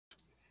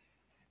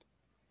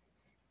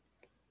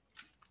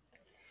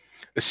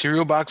A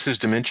cereal box's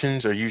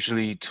dimensions are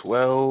usually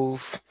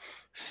 12,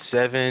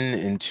 7,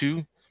 and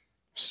 2.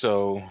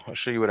 So I'll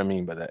show you what I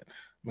mean by that.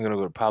 I'm going to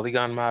go to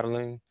polygon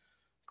modeling,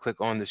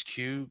 click on this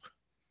cube,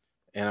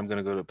 and I'm going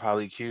to go to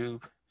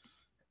polycube.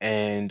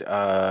 And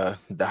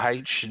the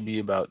height should be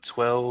about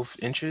 12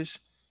 inches.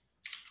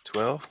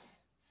 12.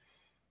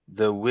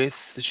 The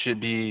width should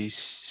be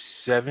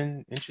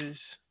 7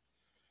 inches.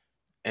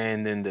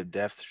 And then the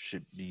depth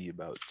should be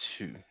about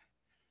 2.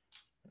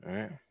 All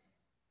right.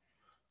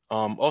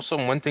 Also,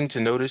 one thing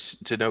to note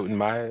in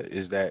Maya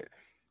is that,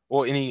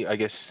 or any, I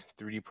guess,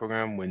 3D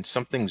program, when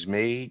something's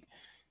made,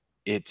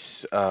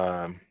 it's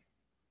what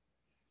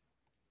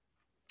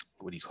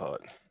do you call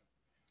it?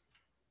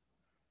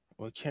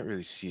 Well, I can't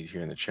really see it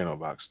here in the channel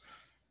box,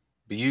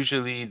 but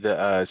usually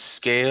the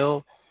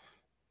scale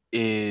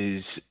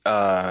is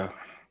the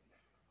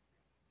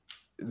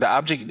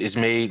object is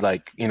made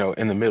like,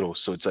 in the middle,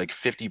 so it's like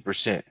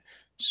 50%.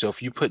 So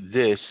if you put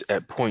this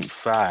at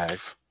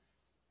 0.5,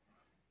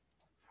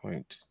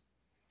 point,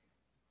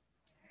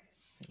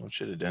 I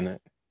should have done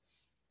that,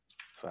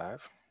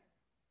 5.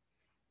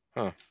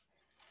 Huh.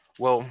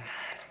 Well,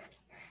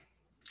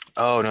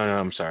 oh no,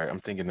 I'm sorry. I'm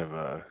thinking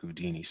of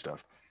Houdini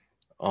stuff.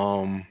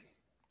 Um,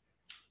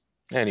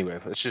 anyway,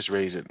 let's just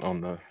raise it on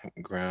the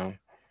ground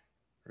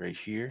right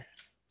here.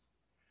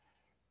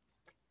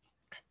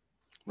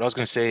 What I was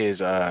gonna say is,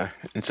 in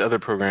this other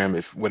program,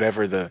 if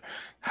whatever the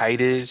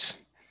height is,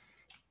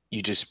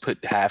 you just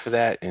put half of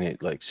that and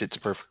it like sits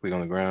perfectly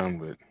on the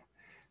ground. But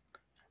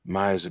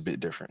mine is a bit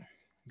different.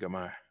 Got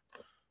my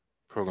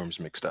programs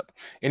mixed up.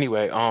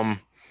 Anyway,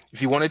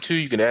 if you wanted to,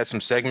 you could add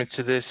some segments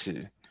to this.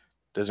 It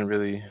doesn't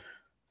really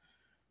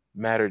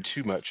matter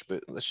too much,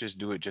 but let's just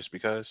do it just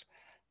because.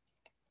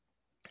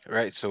 All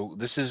right, so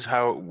this is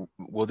how,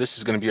 well, this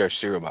is going to be our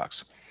serial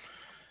box.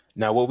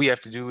 Now, what we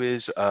have to do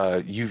is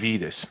UV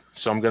this.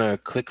 So I'm going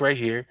to click right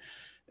here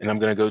and I'm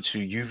going to go to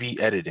UV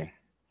editing.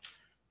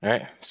 All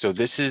right, so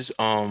this is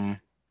the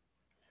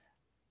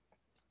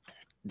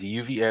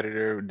UV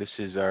editor. This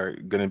is our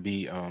going to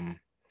be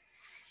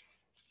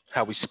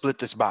how we split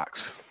this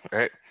box. All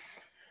right,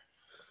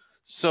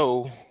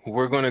 so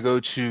we're going to go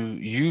to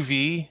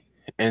UV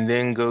and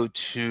then go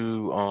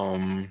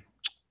to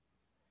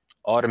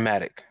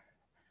automatic.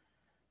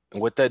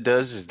 And what that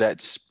does is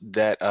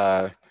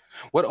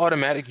what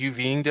automatic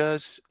UVing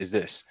does is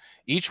this.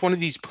 Each one of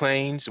these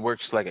planes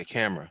works like a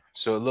camera.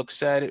 So it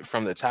looks at it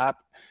from the top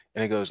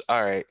and it goes,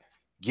 all right,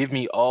 give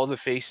me all the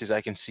faces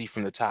I can see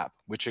from the top,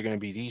 which are going to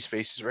be these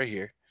faces right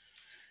here.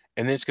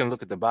 And then it's going to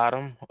look at the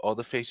bottom, all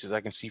the faces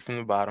I can see from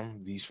the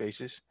bottom, these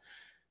faces,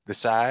 the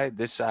side,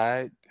 this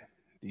side,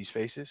 these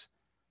faces.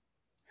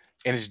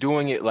 And it's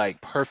doing it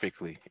like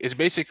perfectly. It's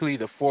basically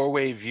the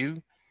four-way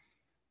view,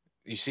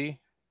 you see?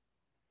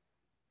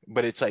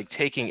 But it's like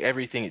taking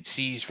everything it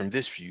sees from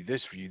this view,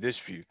 this view, this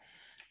view,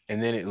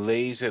 and then it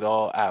lays it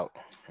all out.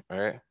 All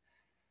right.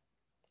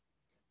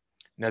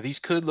 Now these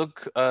could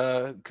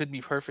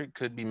be perfect,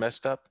 could be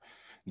messed up.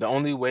 The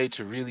only way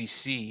to really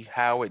see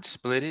how it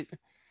split it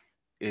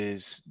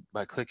is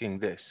by clicking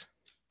this.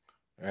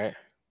 All right.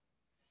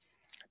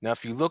 Now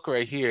if you look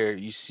right here,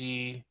 you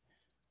see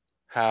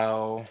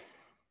how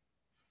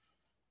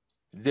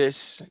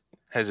this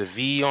has a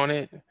V on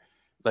it.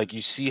 Like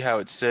you see how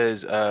it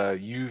says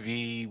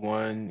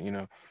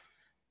UV1,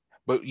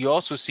 but you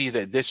also see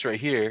that this right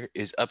here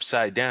is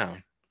upside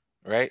down,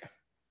 right?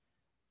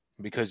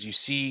 Because you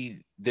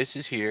see this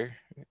is here,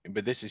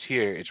 but this is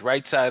here. It's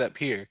right side up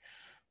here,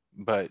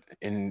 but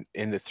in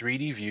the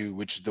 3D view,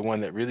 which is the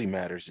one that really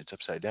matters, it's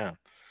upside down.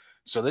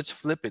 So let's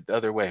flip it the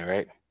other way,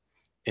 right?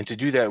 And to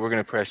do that, we're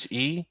going to press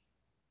E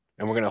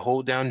and we're going to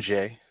hold down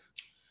J.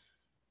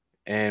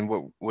 And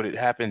what it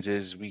happens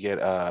is we get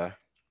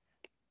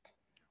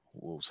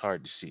well, it's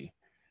hard to see.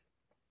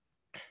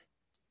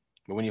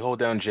 But when you hold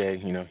down J,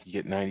 you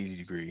get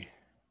 90-degree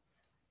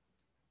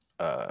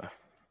no,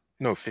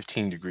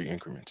 15-degree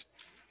increments.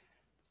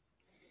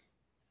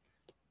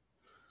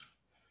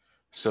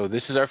 So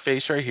this is our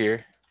face right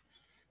here.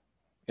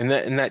 And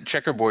that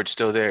checkerboard's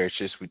still there. It's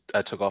just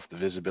I took off the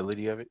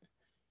visibility of it.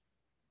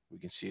 We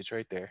can see it's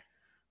right there.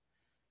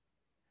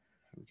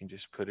 We can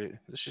just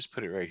let's just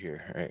put it right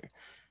here, right?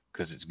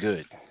 Because it's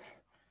good.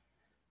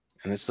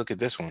 And let's look at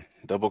this one.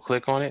 Double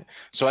click on it.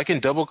 So I can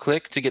double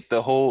click to get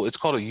the whole, it's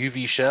called a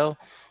UV shell,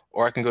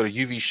 or I can go to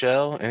UV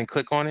shell and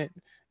click on it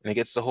and it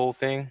gets the whole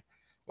thing.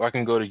 Or I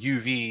can go to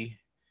UV,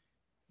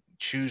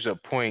 choose a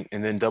point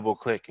and then double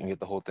click and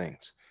get the whole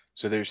things.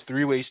 So there's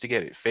 3 ways to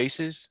get it.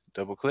 Faces,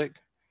 double click,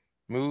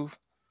 move,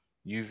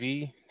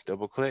 UV,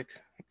 double click,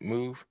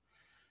 move,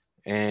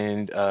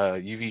 and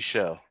UV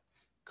shell,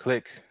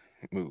 click,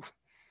 move.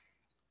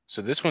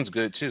 So this one's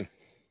good too.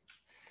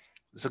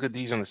 Let's look at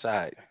these on the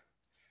side.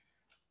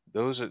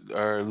 Those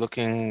are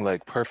looking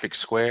like perfect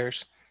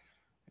squares.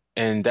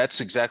 And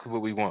that's exactly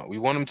what we want. We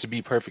want them to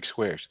be perfect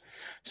squares.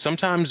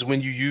 Sometimes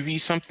when you UV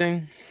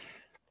something,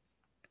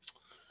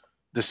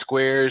 the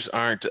squares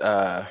aren't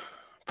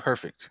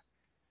perfect.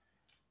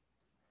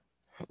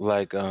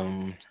 Like,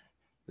 let's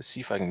see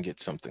if I can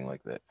get something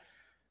like that.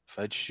 if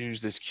I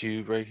choose this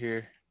cube right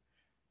here,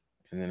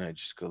 and then I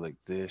just go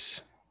like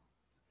this.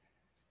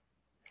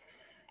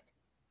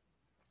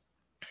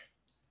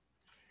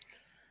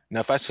 Now,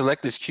 if I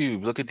select this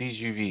cube, look at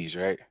these UVs,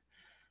 right?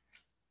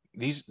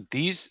 These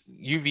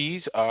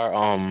UVs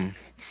are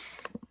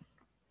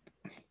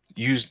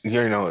used,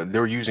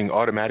 they're using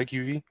automatic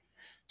UV,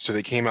 so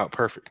they came out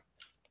perfect.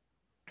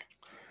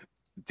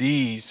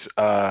 These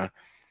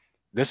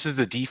this is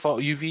the default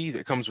UV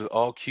that comes with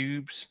all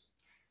cubes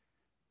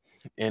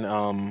in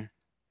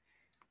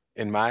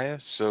Maya,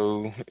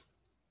 so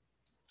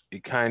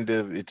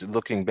it's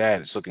looking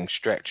bad, it's looking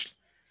stretched.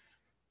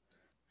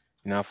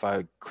 Now if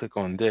I click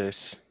on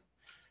this,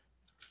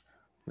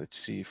 let's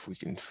see if we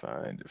can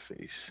find a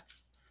face.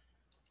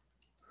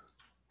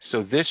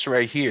 So this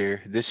right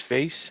here, this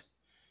face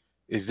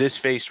is this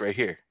face right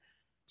here.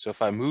 So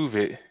if I move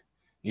it,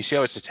 you see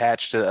how it's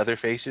attached to the other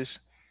faces?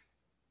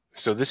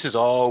 So this is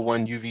all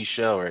one UV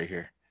shell right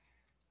here,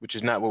 which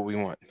is not what we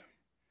want.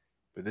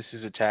 But this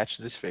is attached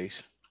to this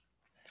face.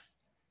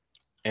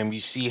 And we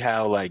see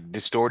how like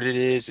distorted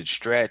it is, it's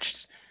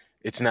stretched.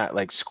 It's not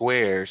like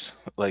squares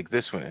like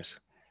this one is.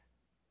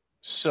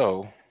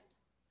 So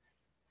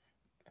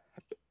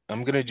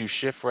I'm gonna do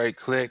shift right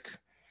click,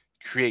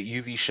 create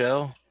UV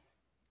shell,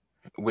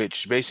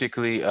 which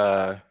basically,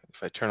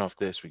 if I turn off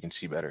this, we can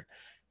see better.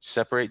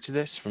 Separates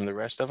this from the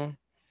rest of them.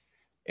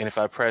 And if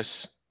I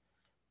press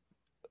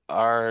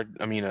R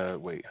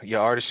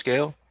to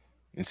scale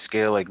and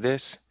scale like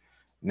this,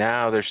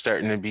 now they're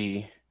starting to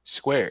be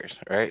squares,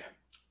 right?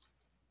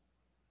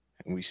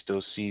 And we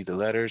still see the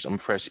letters. I'm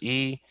gonna press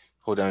E,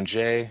 hold down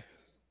J.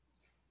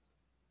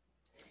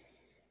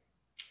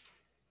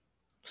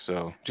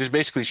 So just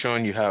basically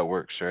showing you how it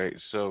works, right?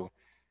 So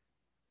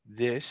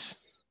this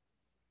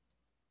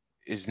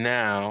is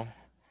now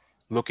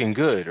looking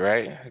good,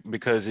 right?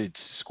 Because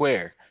it's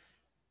square.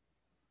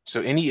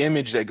 So any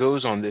image that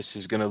goes on this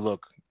is gonna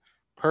look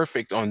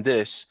perfect on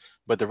this,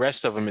 but the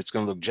rest of them, it's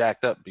gonna look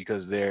jacked up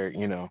because they're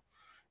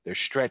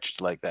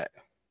stretched like that.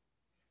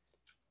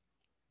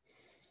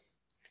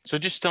 So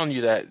just telling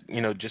you that,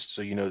 just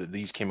so you know that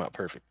these came out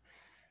perfect.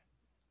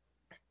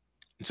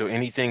 And so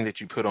anything that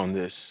you put on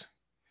this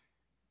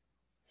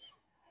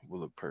will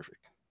look perfect.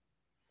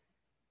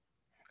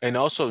 And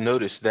also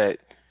notice that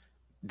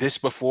this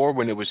before,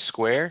 when it was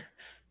square,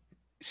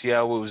 see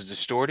how it was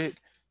distorted?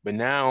 But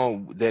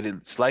now that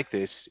it's like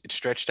this, it's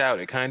stretched out,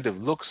 it kind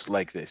of looks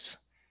like this.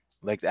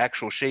 Like the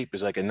actual shape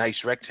is like a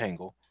nice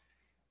rectangle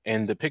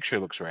and the picture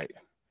looks right.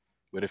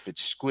 But if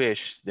it's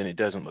squished, then it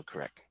doesn't look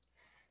correct.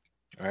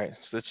 All right,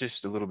 so that's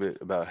just a little bit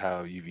about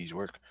how UVs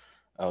work.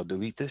 I'll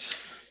delete this,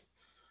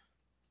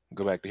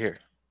 go back to here.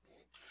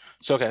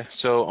 So, okay,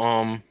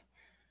 so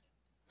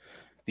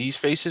these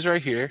faces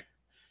right here,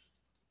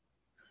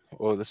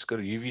 or let's go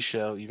to UV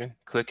shell even,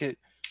 click it,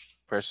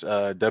 press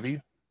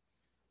W,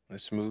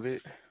 let's move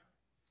it.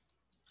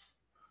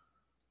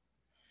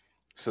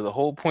 So the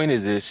whole point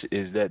of this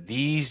is that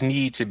these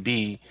need to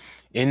be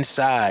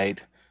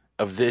inside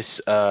of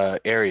this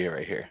area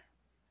right here.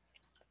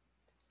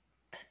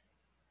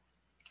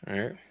 All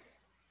right,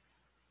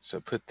 so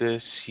put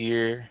this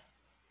here.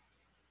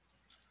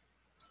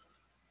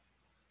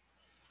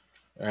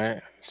 All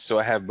right, so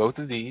I have both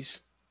of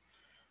these,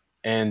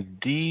 and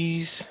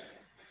this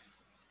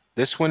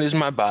one is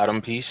my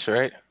bottom piece,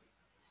 right?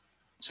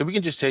 So we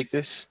can just take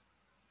this,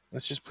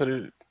 let's just put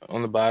it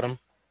on the bottom.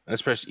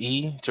 Let's press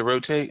E to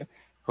rotate,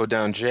 hold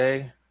down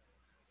J.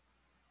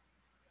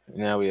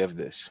 Now we have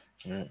this.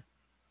 All right.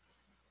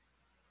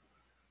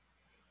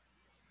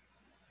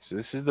 So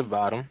this is the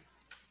bottom.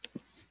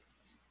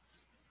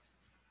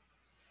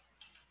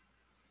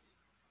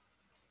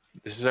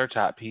 This is our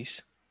top piece.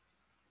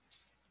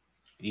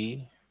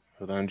 E,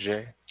 hold on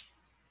J.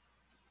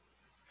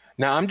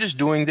 Now I'm just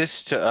doing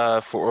this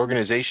to for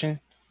organization.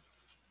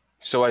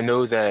 So I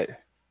know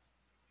that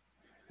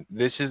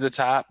this is the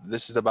top,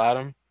 this is the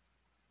bottom.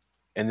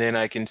 And then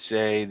I can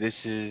say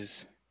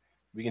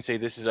we can say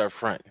this is our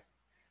front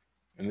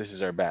and this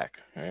is our back,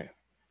 right?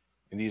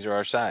 And these are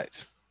our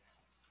sides.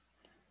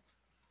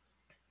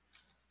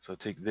 So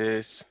take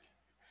this,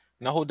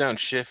 and I'll hold down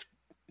shift,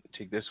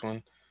 take this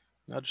one,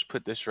 and I'll just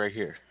put this right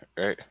here,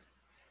 right?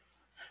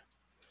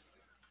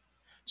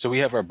 So we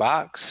have our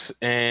box,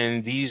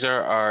 and these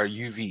are our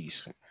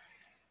UVs.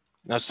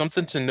 Now,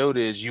 something to note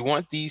is you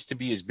want these to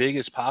be as big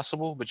as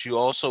possible, but you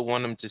also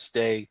want them to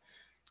stay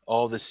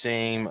all the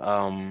same,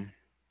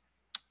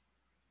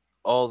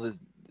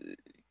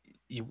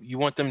 you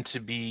want them to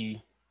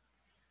be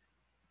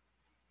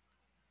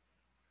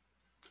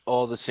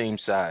all the same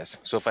size.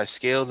 So if I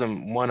scale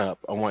them one up,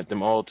 I want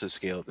them all to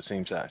scale at the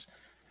same size.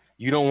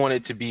 You don't want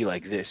it to be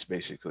like this,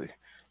 basically.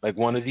 Like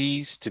one of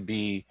these to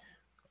be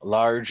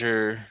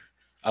larger,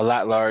 a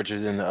lot larger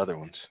than the other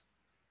ones.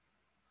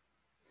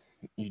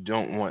 You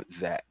don't want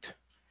that.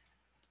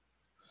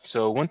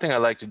 So one thing I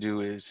like to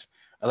do is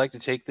I like to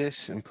take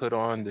this and put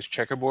on this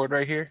checkerboard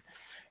right here,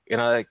 and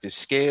I like to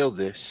scale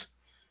this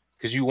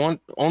because you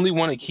only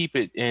want to keep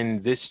it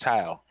in this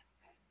tile.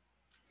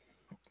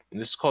 And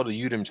this is called a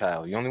Udem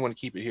tile. You only want to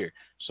keep it here.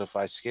 So if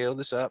I scale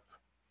this up,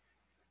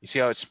 you see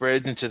how it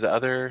spreads into the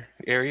other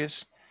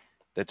areas?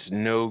 That's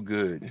no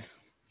good.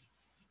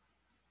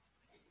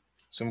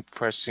 So I'm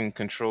pressing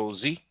Control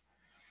Z,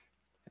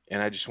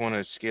 and I just want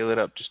to scale it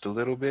up just a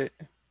little bit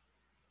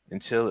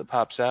until it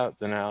pops out.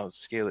 Then I'll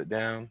scale it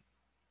down.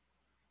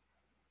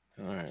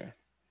 All right.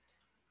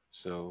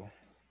 So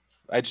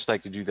I just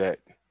like to do that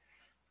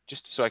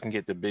just so I can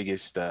get the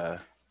biggest,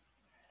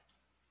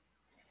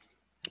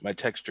 my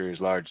texture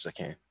as large as I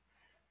can.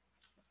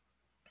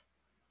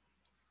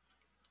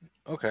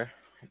 Okay.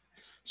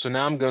 So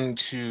now I'm going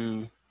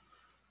to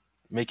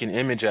make an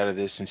image out of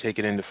this and take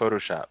it into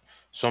Photoshop.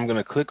 So I'm going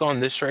to click on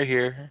this right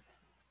here,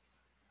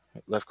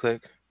 left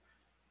click,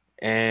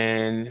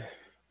 and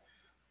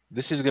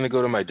this is going to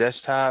go to my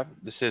desktop.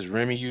 This says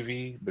Remy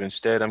UV, but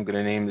instead I'm going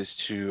to name this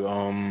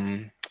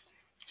to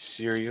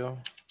Serial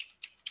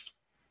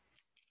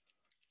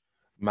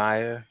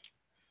Maya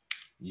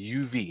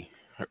UV,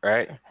 all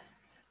right?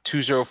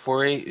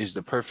 2048 is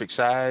the perfect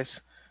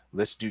size.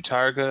 Let's do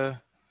Targa,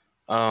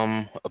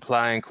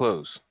 apply and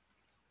close.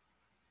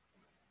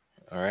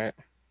 All right.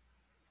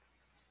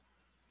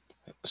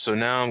 So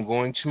now I'm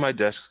going to my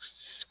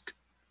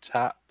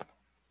desktop.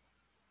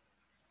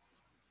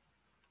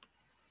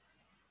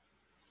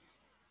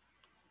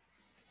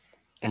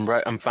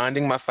 I'm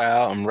finding my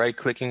file. I'm right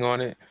clicking on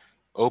it.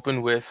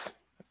 Open with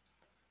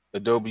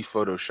Adobe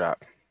Photoshop.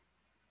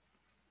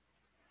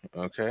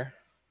 Okay.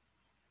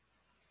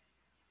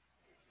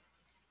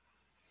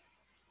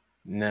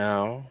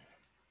 Now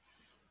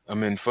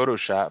I'm in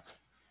Photoshop,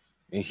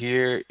 and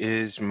here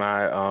is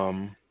my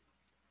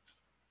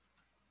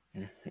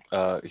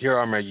here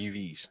are my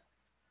UVs.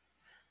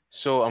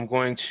 So I'm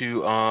going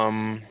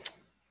to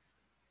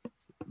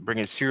bring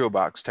a serial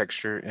box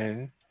texture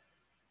in.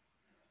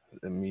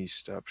 Let me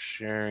stop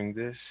sharing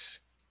this.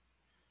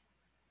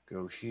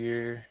 Go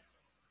here.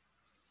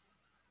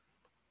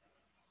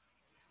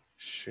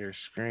 Share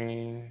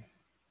screen.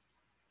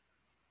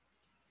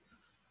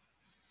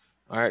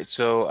 All right,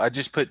 so I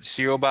just put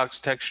serial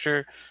box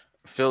texture,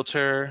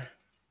 filter,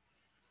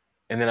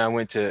 and then I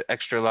went to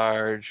extra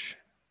large,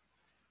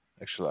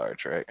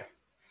 right?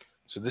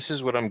 So this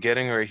is what I'm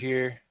getting right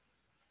here.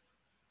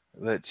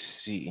 Let's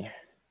see.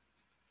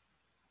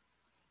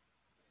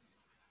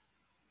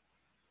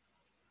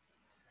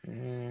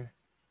 And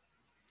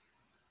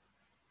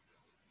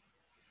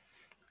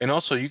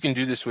also you can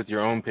do this with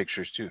your own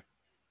pictures too.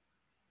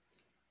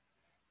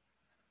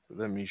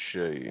 Let me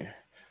show you.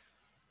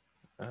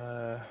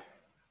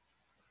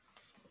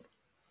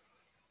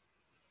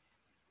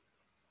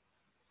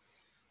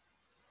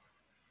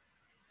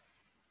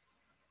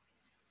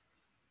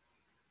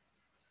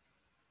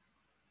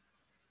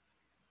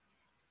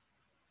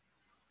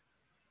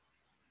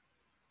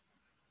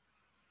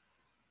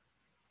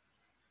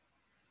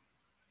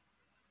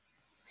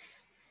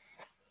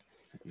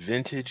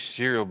 Vintage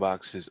cereal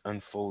boxes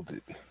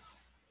unfolded.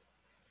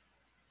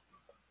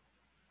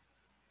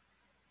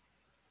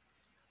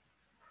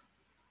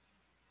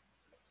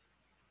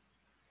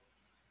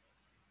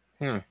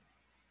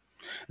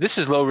 This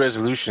is low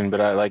resolution, but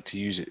I like to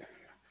use it.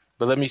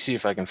 But let me see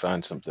if I can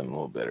find something a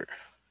little better.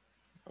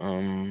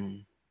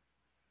 No.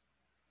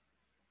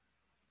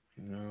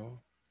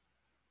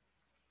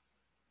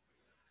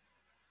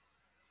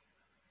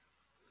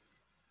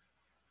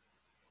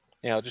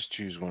 Yeah, I'll just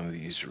choose one of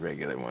these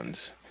regular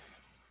ones.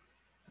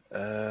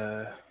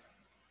 I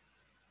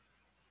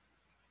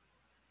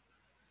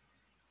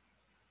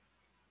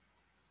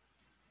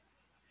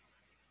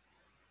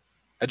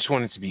just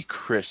want it to be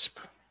crisp.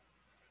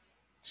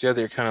 See how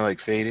they're kind of like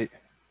faded?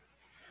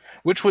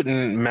 Which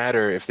wouldn't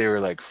matter if they were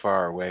like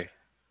far away.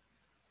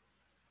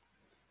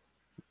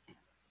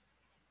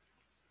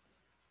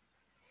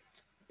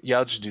 Yeah,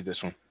 I'll just do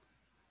this one.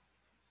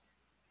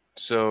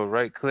 So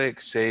right click,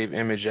 save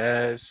image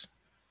as,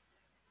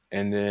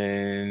 and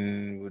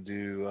then we'll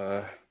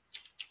do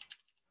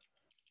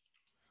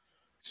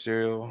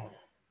serial,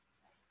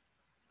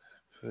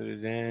 put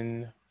it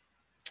in.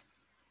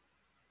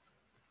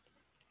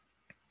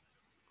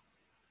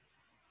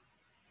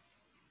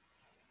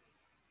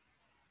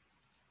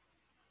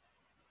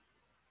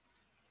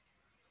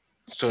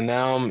 So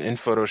now I'm in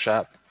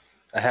Photoshop.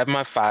 I have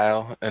my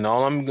file, and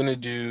all I'm gonna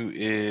do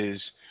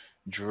is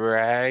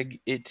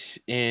drag it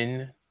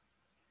in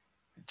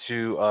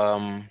to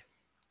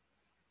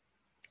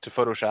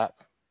Photoshop.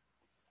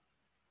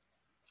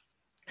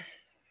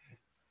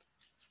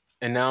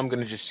 And now I'm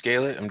gonna just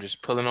scale it. I'm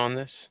just pulling on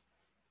this,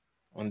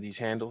 on these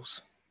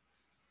handles.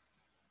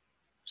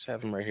 Just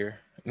have them right here.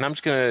 And I'm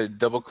just gonna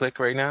double click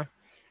right now.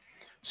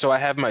 So I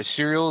have my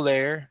serial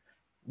layer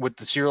with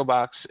the serial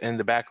box and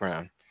the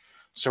background.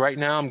 So right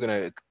now I'm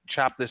gonna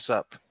chop this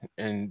up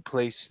and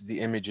place the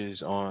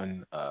images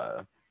on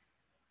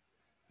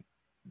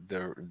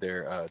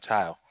their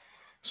tile.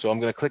 So I'm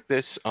gonna click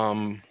this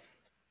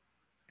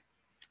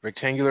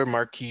rectangular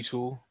marquee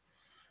tool,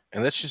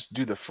 and let's just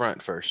do the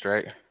front first,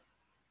 right?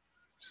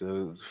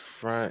 So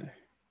front,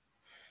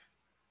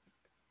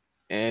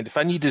 And if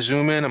I need to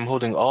zoom in, I'm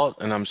holding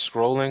Alt and I'm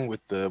scrolling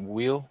with the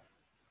wheel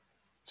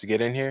to get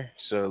in here.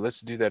 So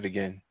let's do that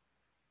again.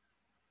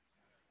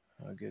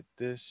 I'll get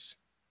this.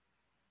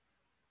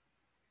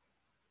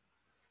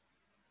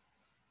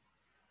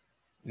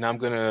 Now I'm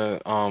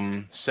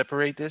gonna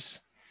separate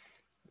this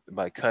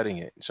by cutting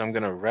it. So I'm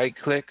gonna right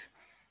click,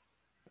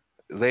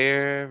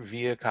 layer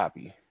via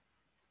copy.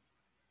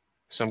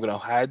 So I'm gonna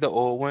hide the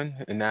old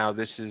one, and now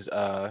this is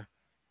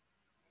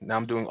now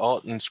I'm doing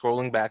Alt and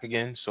scrolling back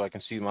again so I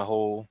can see my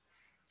whole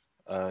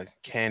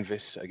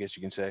canvas, I guess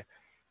you can say.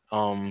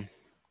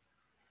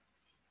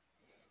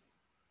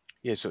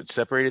 Yeah, so it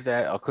separated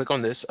that. I'll click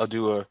on this. I'll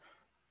do a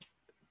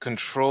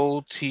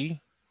Control T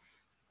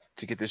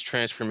to get this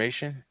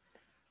transformation.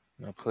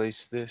 And I'll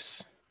place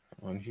this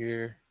on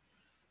here.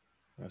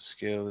 I'll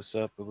scale this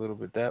up a little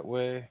bit that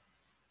way,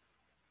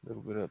 a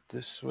little bit up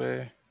this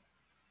way.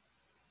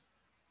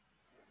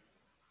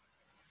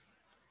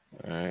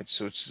 All right,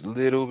 so it's a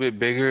little bit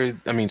bigger,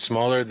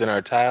 smaller than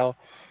our tile.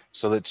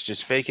 So let's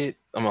just fake it.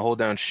 I'm gonna hold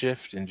down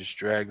Shift and just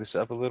drag this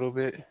up a little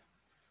bit.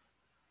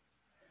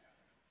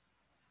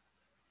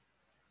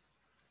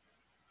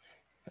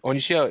 When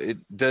you see how it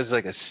does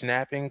like a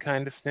snapping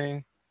kind of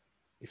thing,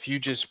 if you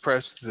just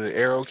press the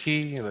arrow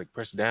key, like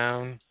press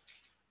down,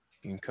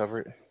 you can cover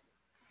it. And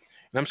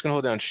I'm just gonna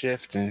hold down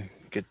Shift and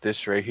get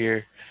this right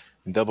here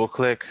and double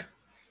click.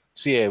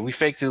 So yeah, we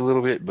faked it a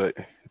little bit, but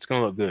it's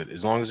gonna look good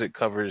as long as it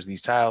covers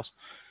these tiles.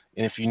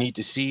 And if you need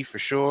to see for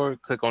sure,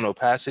 click on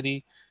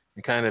opacity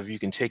and kind of you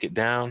can take it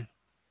down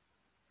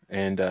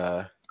and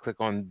click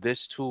on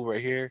this tool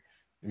right here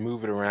and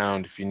move it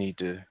around if you need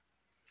to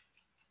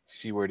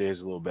see where it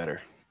is a little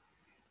better.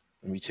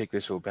 Let me take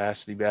this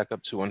opacity back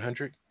up to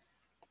 100.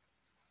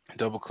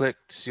 Double click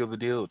to seal the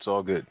deal. It's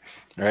all good.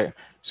 All right.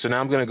 So now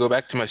I'm going to go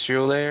back to my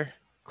serial layer,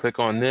 click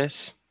on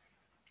this,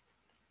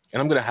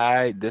 and I'm going to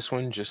hide this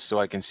one just so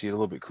I can see it a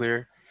little bit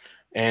clearer.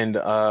 And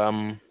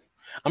I'm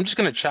just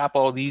going to chop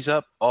all these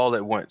up all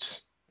at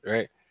once.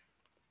 Right.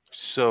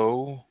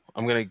 So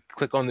I'm going to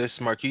click on this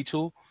marquee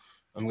tool.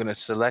 I'm going to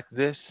select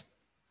this,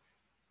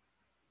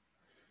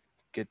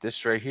 get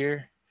this right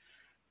here,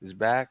 this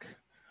back,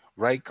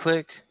 right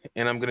click,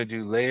 and I'm going to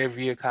do layer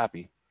via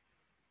copy.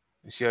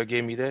 You see how it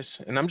gave me this?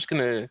 And I'm just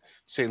going to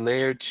say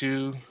layer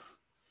to,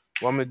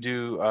 well, I'm going to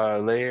do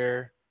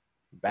layer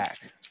back,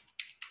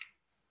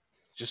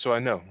 just so I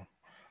know.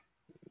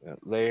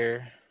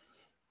 Layer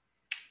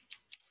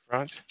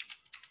front.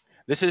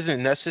 This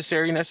isn't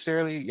necessarily,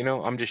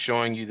 I'm just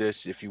showing you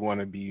this if you want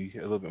to be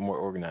a little bit more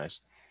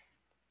organized.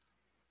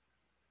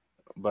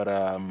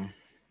 But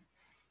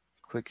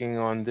clicking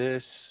on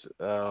this,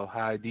 I'll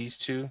hide these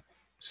two.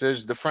 So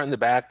there's the front and the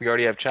back we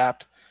already have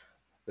chopped.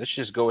 Let's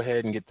just go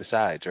ahead and get the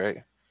sides,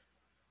 right?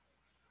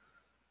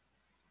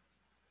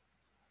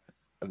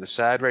 Of the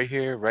side right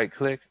here, right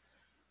click,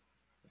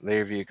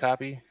 layer via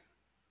copy.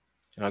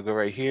 And I'll go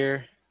right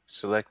here,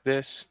 select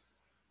this,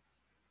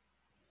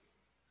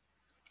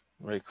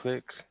 right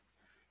click,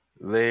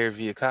 layer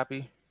via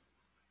copy.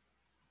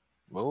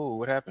 Whoa,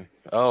 what happened?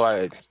 Oh,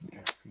 I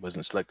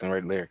wasn't selecting the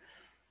right layer.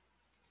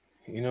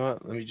 You know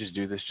what? Let me just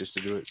do this just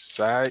to do it.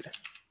 Side,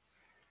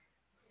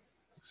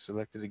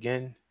 select it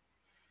again,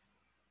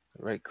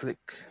 right click,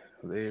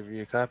 layer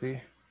via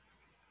copy.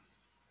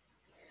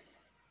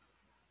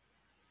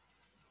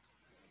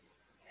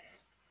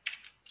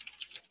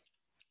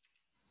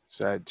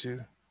 Side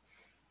two,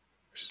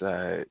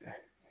 side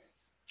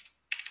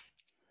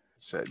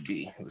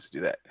B. Let's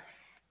do that.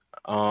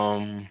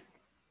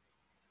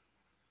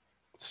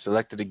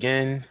 Select it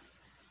again.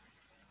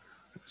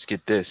 Let's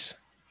get this.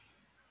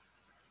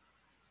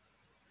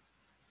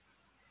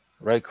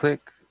 Right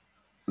click,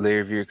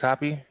 layer via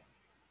copy.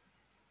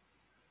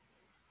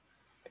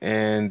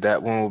 And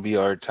that one will be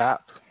our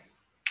top.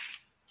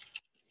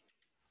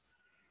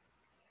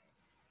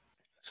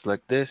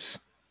 Select this.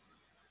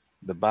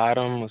 The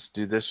bottom, let's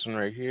do this one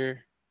right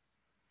here.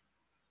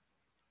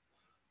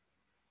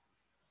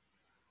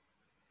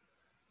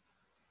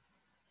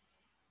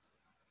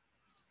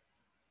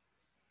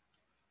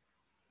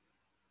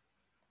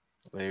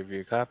 Layer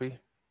via copy.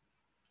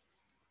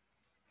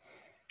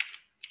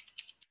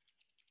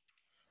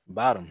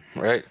 Bottom,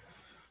 right?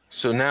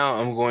 So now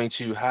I'm going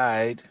to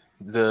hide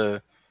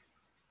the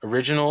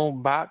original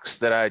box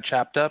that I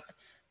chopped up,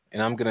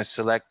 and I'm going to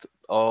select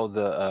all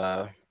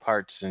the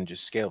parts and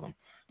just scale them.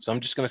 So I'm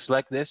just going to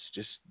select this.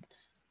 Just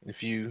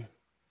if you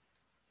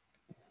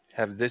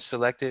have this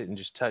selected and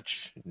just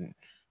touch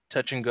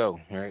and go,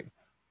 right?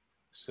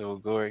 So we'll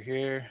go right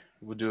here.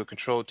 We'll do a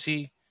Control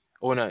T.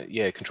 Oh, no,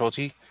 yeah, Control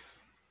T,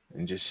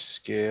 and just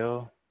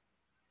scale.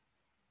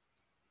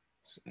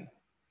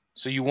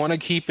 So you want to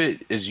keep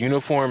it as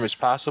uniform as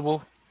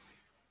possible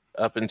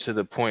up until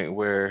the point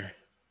where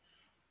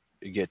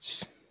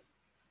it's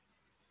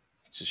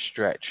a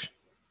stretch.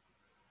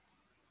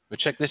 But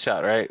check this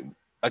out, right?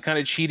 I kind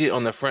of cheated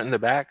on the front and the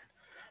back.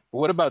 But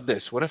what about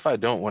this? What if I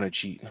don't want to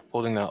cheat?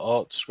 Holding that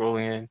Alt,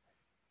 scrolling in.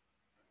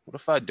 What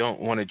if I don't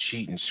want to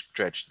cheat and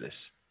stretch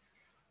this?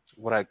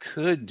 What I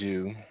could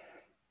do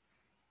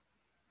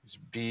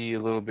Just be a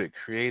little bit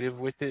creative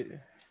with it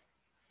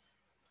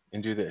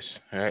and do this.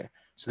 All right.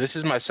 So this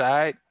is my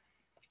side.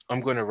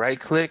 I'm going to right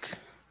click.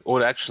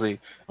 Or actually,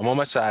 I'm on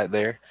my side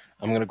there.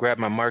 I'm going to grab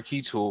my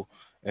marquee tool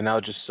and I'll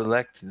just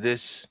select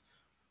this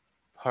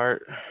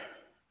part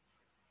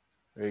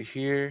right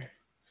here.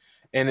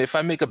 And if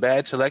I make a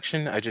bad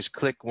selection, I just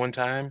click one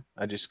time.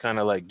 I just kind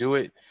of like do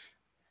it.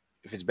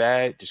 If it's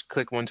bad, just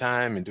click one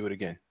time and do it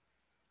again.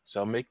 So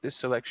I'll make this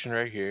selection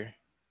right here.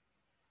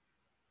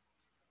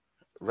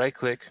 Right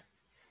click,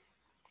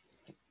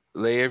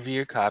 layer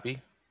via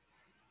copy,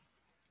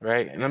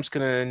 right? And I'm just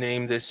gonna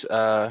name this,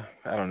 I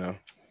don't know,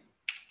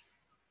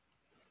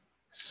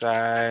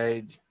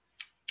 side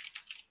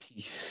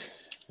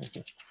piece.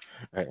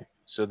 Right,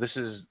 so this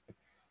is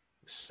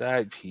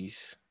side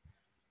piece.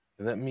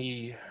 Let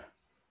me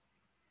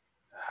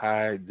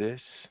hide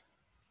this.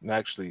 And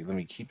actually, let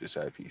me keep the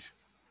side piece.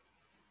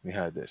 Let me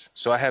hide this.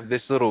 So I have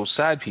this little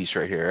side piece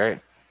right here,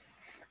 right?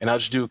 And I'll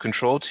just do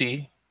Control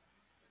T.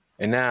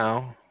 And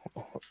now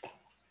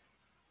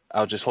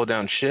I'll just hold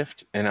down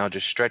Shift and I'll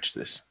just stretch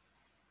this.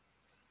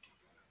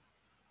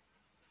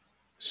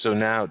 So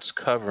now it's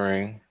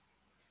covering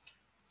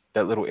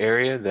that little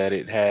area that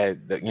it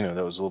had that,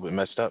 that was a little bit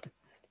messed up.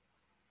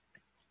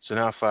 So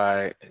now if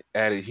I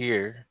add it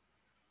here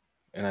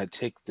and I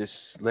take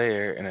this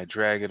layer and I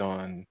drag it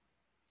on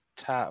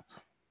top,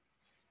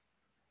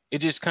 it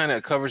just kind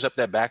of covers up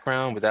that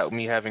background without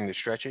me having to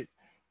stretch it.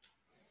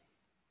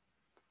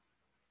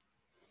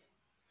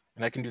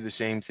 And I can do the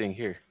same thing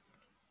here.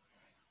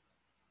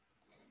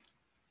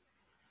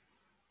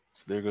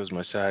 So there goes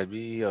my side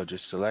B. I'll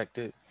just select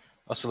it.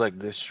 I'll select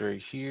this right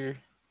here.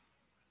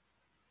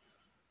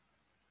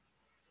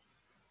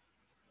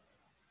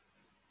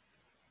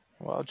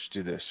 Well, I'll just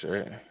do this,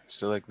 right?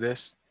 Select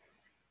this,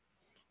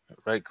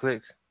 right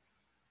click,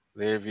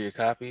 layer via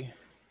copy.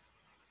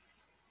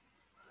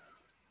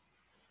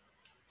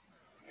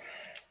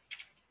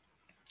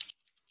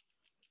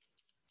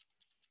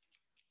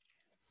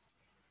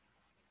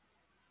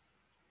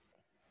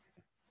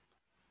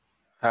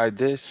 Hide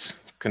this,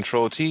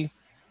 Control T,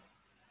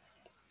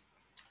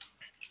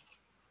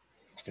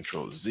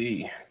 Control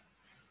Z.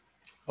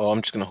 Oh,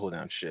 I'm just gonna hold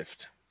down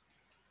Shift.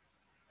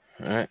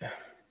 All right.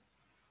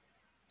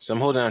 So I'm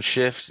holding down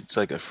Shift. It's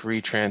like a free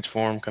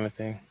transform kind of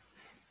thing.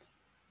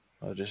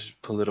 I'll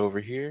just pull it over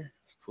here,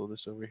 pull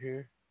this over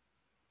here,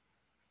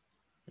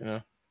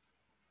 And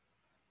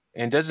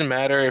it doesn't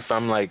matter if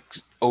I'm like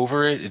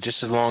over it,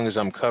 just as long as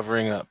I'm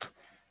covering up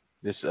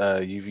this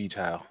UV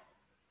tile.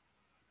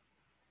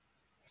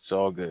 It's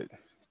all good.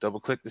 Double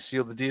click to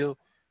seal the deal.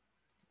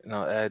 And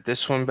I'll add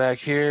this one back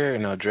here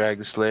and I'll drag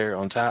this layer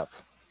on top.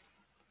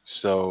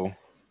 So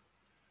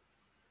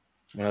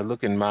when I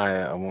look in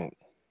Maya, I won't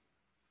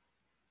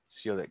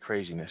see all that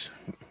craziness.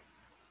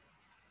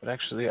 But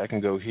actually I can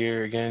go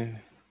here again,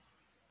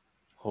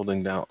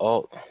 holding down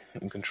Alt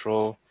and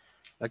Control.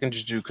 I can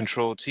just do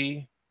Control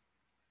T,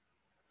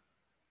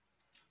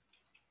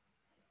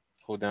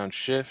 hold down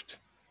Shift,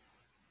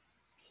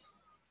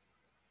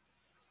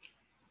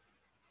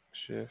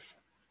 Shift.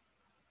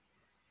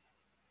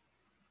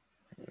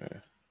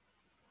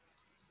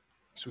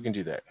 So we can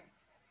do that.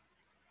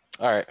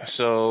 All right,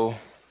 so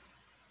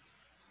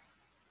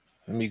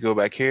let me go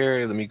back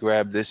here. Let me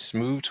grab this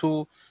move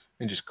tool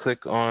and just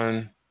click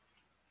on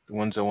the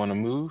ones I want to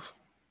move.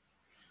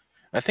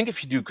 I think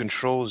if you do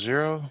Control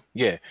 0,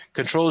 yeah,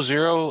 Control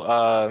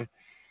 0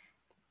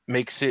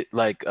 makes it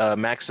like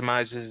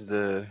maximizes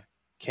the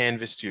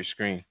canvas to your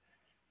screen.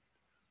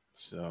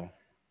 So,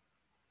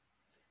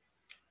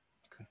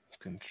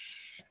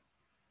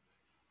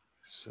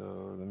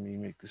 let me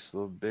make this a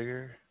little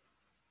bigger.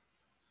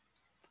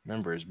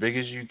 Remember, as big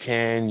as you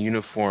can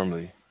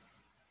uniformly.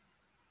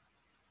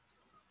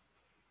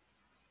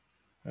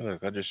 Oh,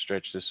 look, I just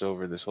stretched this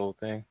over this whole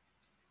thing.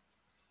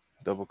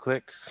 Double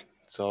click,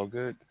 it's all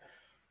good.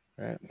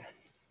 All right.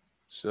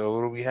 So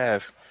what do we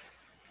have?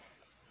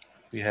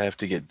 We have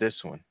to get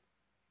this one.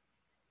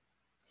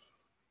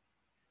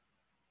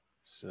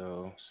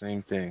 So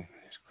same thing,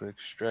 just click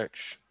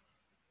stretch.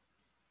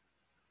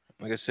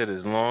 Like I said,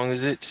 as long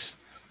as it's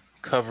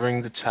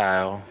covering the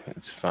tile,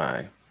 it's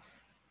fine.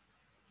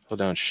 Hold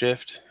down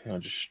Shift, and I'll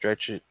just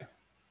stretch it a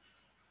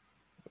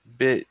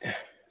bit.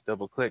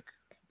 Double click,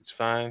 it's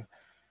fine.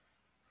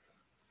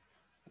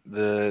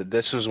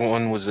 This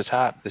one was the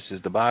top, this is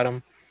the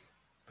bottom.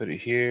 Put it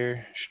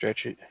here,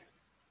 stretch it.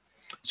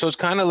 So it's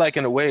kind of like,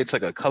 in a way, it's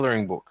like a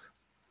coloring book,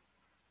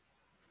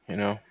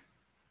 And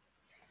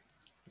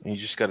you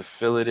just got to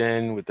fill it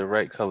in with the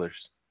right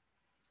colors.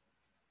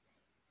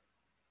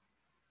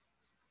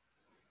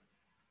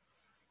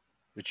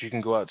 But you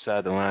can go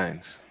outside the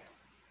lines.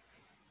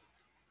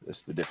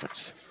 That's the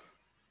difference.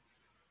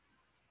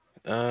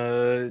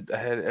 I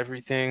had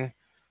everything.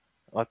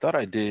 I thought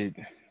I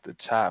did the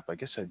top. I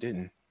guess I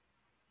didn't.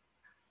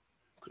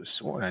 Could have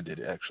sworn I did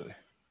it, actually.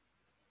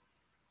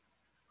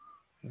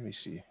 Let me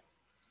see.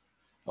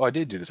 Oh, I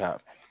did do the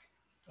top.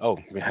 Oh,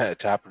 we had a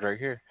top right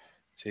here.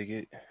 Take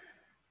it,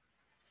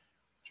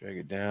 drag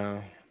it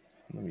down.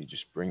 Let me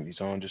just bring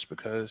these on just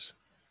because.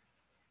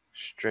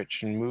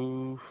 Stretch and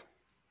move.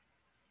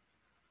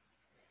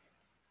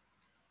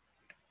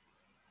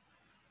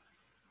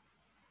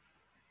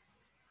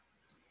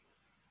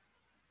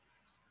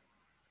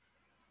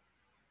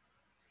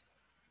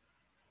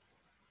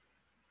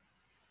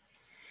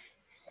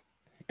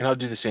 And I'll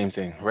do the same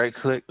thing. Right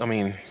click,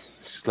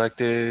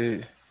 select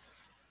it,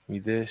 me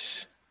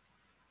this.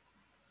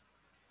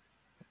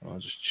 I'll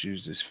just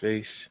choose this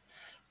face.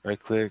 Right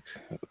click,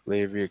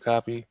 layer via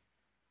copy.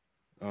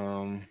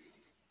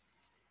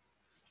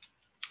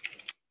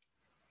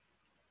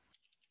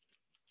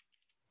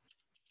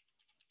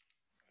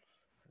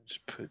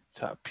 Just put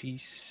top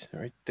piece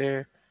right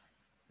there.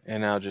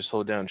 And I'll just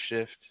hold down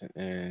shift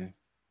and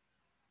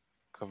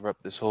cover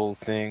up this whole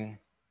thing.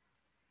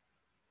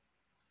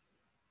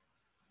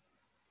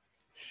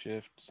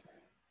 Shift.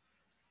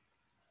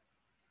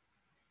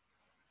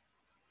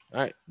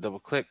 All right, double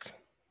click.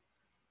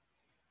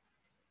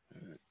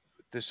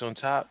 Put this on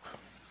top.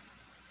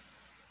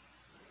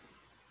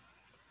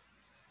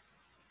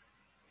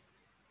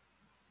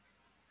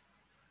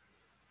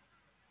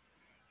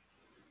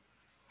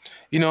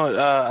 You know what?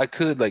 I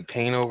could like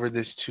paint over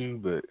this too,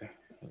 but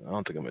I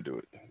don't think I'm gonna do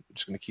it. I'm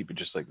just gonna keep it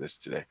just like this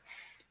today.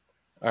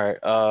 All right.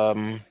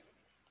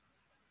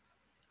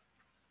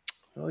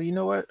 Well, you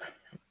know what?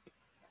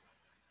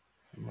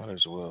 Might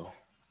as well.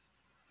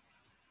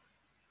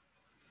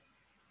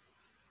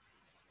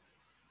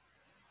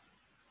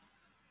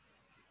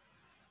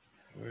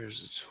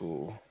 Where's the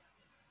tool?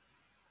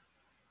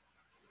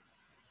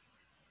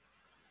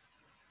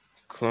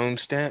 Clone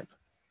stamp.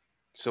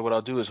 So what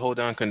I'll do is hold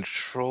down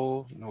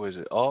Control. Where is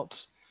it?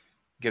 Alt.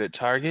 Get a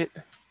target.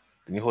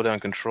 Then you hold down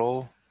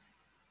Control,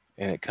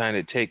 and it kind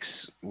of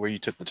takes where you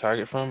took the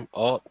target from.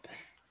 Alt.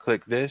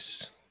 Click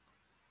this,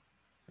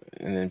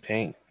 and then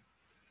paint.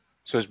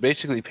 So it's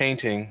basically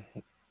painting.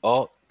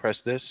 Alt.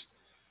 Press this.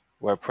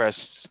 Where I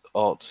pressed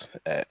Alt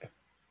at.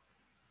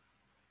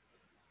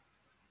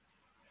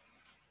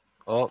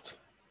 Alt.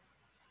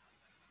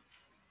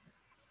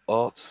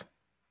 Alt.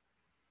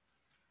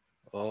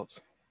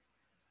 Alt.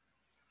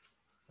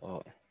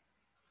 Alt.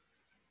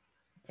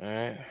 All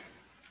right.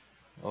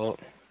 Alt.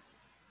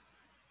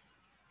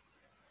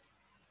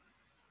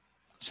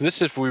 So this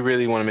is if we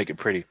really want to make it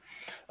pretty.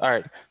 All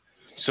right.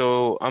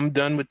 So I'm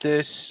done with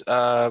this.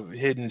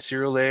 Hidden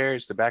serial layer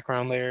is the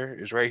background layer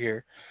is right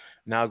here.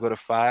 Now I'll go to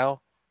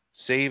File,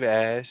 Save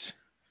As,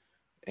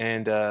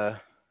 and I'll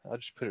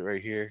just put it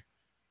right here.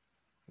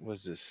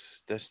 What's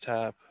this?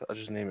 Desktop. I'll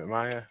just name it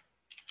Maya.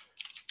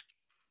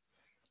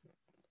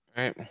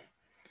 All right.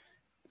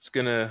 It's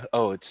gonna.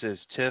 Oh, it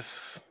says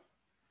TIFF.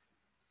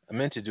 I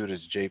meant to do it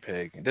as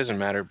JPEG. It doesn't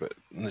matter, but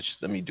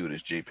let me do it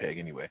as JPEG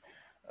anyway.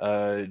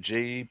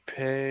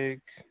 JPEG.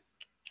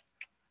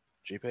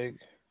 JPEG.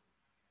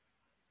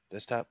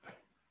 Desktop.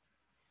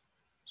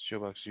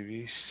 Showbox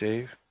UV.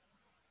 Save.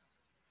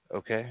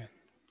 Okay.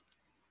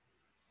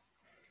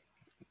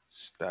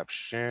 Stop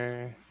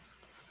sharing.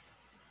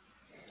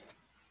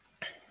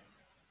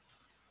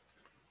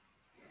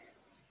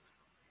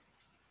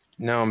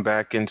 Now I'm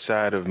back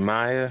inside of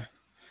Maya.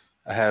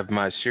 I have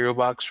my serial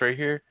box right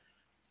here.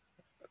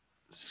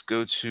 Let's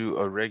go to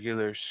a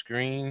regular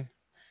screen.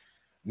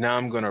 Now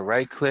I'm going to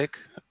right click,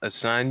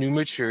 assign new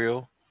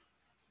material,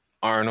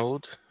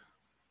 Arnold,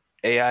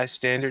 AI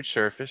standard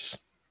surface.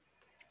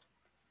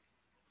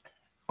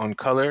 On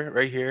color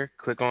right here,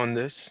 click on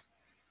this,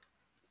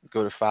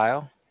 go to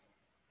file,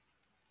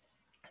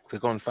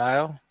 click on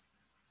file,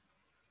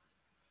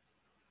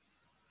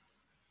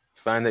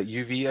 find that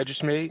UV I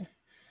just made.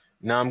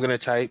 Now I'm going to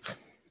type,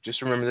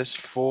 just remember this,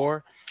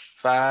 4,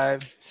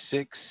 5,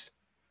 6.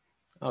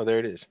 Oh, there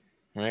it is,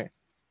 right?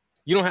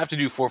 You don't have to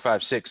do 4,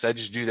 5, 6. I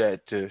just do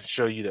that to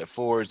show you that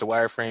 4 is the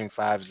wireframe,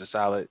 5 is the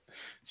solid,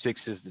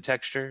 6 is the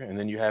texture, and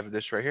then you have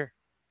this right here.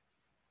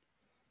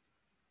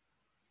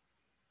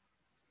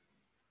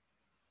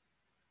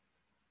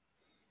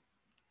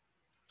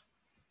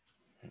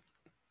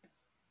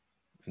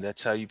 And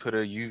that's how you put a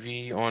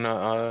UV on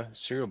a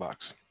cereal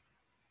box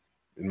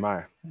in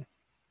Maya.